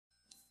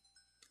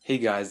Hey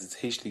guys, it's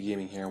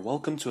HaychDgaming here and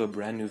welcome to a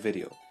brand new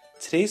video.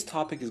 Today's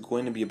topic is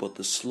going to be about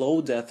the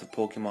slow death of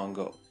Pokemon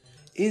Go.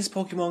 Is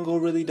Pokemon Go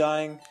really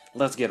dying?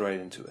 Let's get right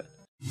into it.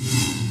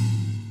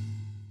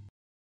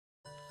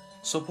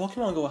 So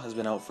Pokemon Go has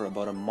been out for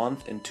about a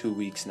month and 2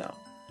 weeks now.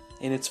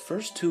 In its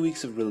first 2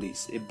 weeks of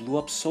release, it blew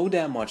up so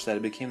damn much that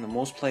it became the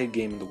most played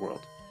game in the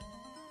world.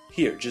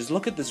 Here, just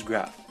look at this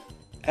graph.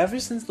 Ever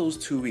since those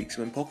 2 weeks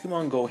when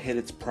Pokemon Go hit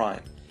its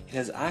prime, it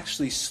has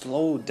actually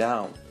slowed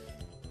down.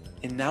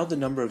 And now the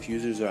number of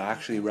users are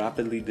actually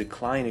rapidly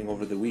declining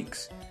over the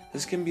weeks.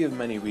 This can be of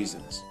many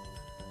reasons.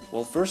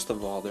 Well, first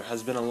of all, there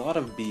has been a lot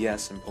of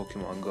BS in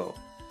Pokemon Go.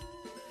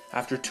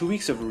 After 2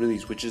 weeks of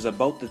release, which is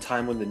about the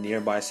time when the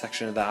nearby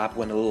section of the app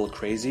went a little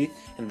crazy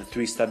and the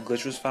 3-step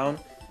glitch was found,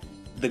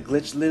 the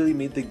glitch literally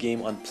made the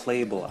game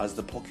unplayable as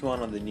the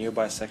Pokemon on the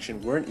nearby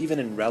section weren't even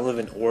in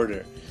relevant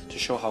order to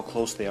show how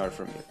close they are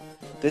from you.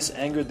 This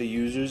angered the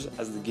users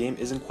as the game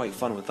isn't quite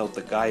fun without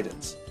the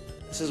guidance.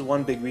 This is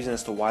one big reason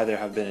as to why there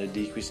have been a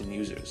decrease in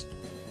users.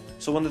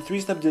 So when the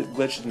 3-step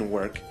glitch didn't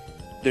work,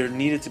 there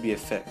needed to be a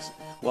fix.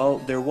 Well,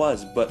 there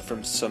was, but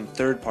from some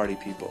third-party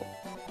people.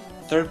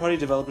 Third-party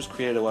developers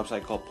created a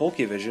website called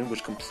pokevision,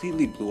 which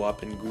completely blew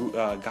up and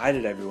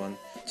guided everyone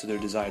to their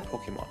desired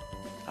Pokemon.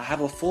 I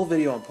have a full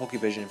video on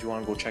pokevision if you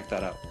want to go check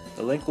that out.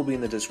 The link will be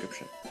in the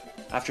description.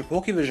 After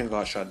pokevision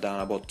got shut down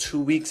about 2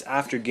 weeks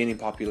after gaining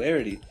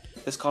popularity,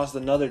 this caused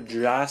another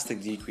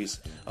drastic decrease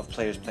of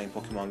players playing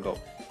Pokemon Go.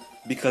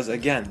 Because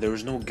again, there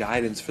was no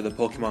guidance for the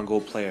Pokemon Go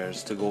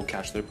players to go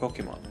catch their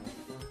Pokemon.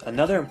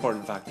 Another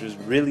important factor is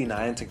really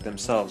Niantic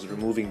themselves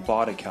removing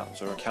bot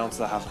accounts or accounts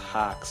that have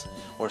hacks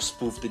or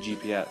spoof the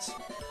GPS.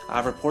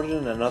 I've reported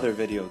in another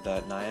video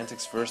that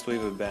Niantic's first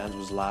wave of bans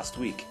was last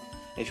week.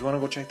 If you want to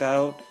go check that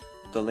out,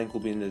 the link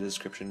will be in the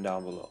description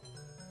down below.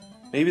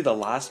 Maybe the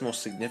last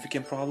most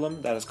significant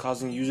problem that is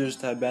causing users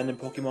to abandon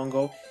Pokemon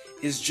Go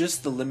is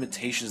just the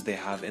limitations they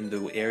have in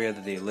the area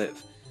that they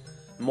live.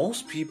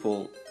 Most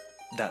people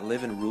that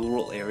live in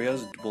rural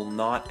areas will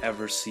not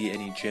ever see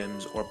any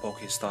gyms or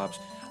Pokestops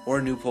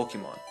or new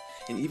Pokemon.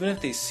 And even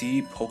if they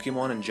see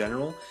Pokemon in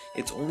general,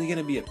 it's only going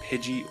to be a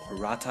Pidgey or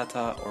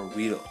Rattata or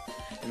Weedle.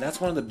 And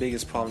that's one of the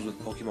biggest problems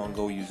with Pokemon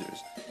Go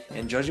users.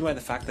 And judging by the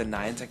fact that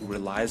Niantic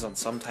relies on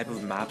some type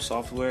of map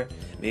software,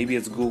 maybe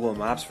it's Google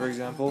Maps for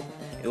example,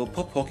 it will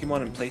put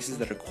Pokemon in places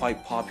that are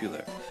quite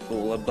popular, but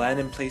will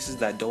abandon places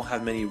that don't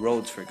have many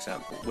roads for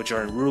example, which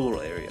are in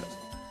rural areas.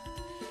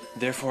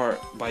 Therefore,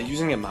 by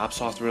using a map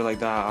software like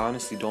that, I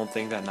honestly don't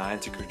think that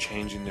Niantic are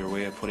changing their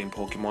way of putting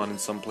Pokemon in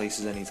some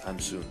places anytime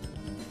soon.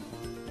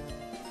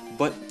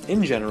 But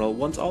in general,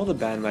 once all the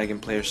bandwagon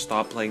players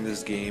stop playing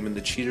this game and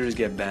the cheaters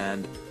get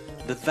banned,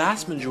 the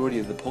vast majority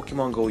of the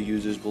Pokemon Go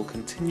users will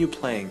continue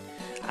playing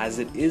as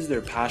it is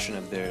their passion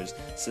of theirs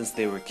since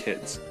they were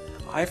kids.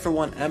 I for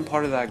one am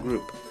part of that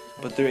group,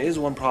 but there is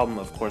one problem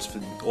of course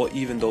for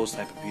even those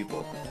type of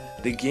people.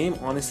 The game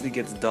honestly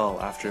gets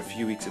dull after a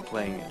few weeks of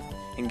playing it,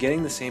 and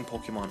getting the same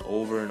Pokemon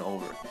over and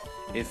over.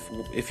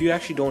 If you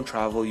actually don't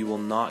travel, you will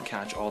not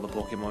catch all the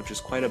Pokemon, which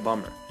is quite a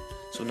bummer.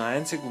 So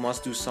Niantic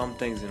must do some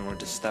things in order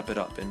to step it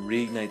up and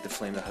reignite the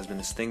flame that has been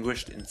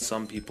extinguished in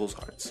some people's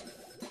hearts.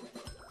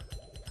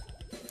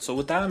 So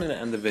with that, I'm going to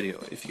end the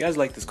video. If you guys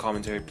like this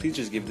commentary, please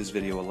just give this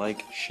video a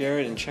like, share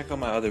it, and check out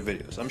my other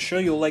videos. I'm sure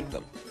you'll like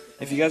them.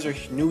 If you guys are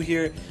new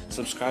here,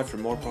 subscribe for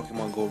more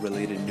Pokemon Go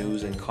related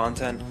news and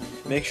content.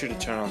 Make sure to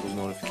turn on those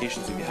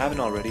notifications if you haven't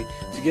already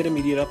to get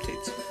immediate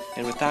updates.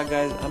 And with that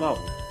guys, I'm out.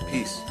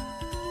 Peace.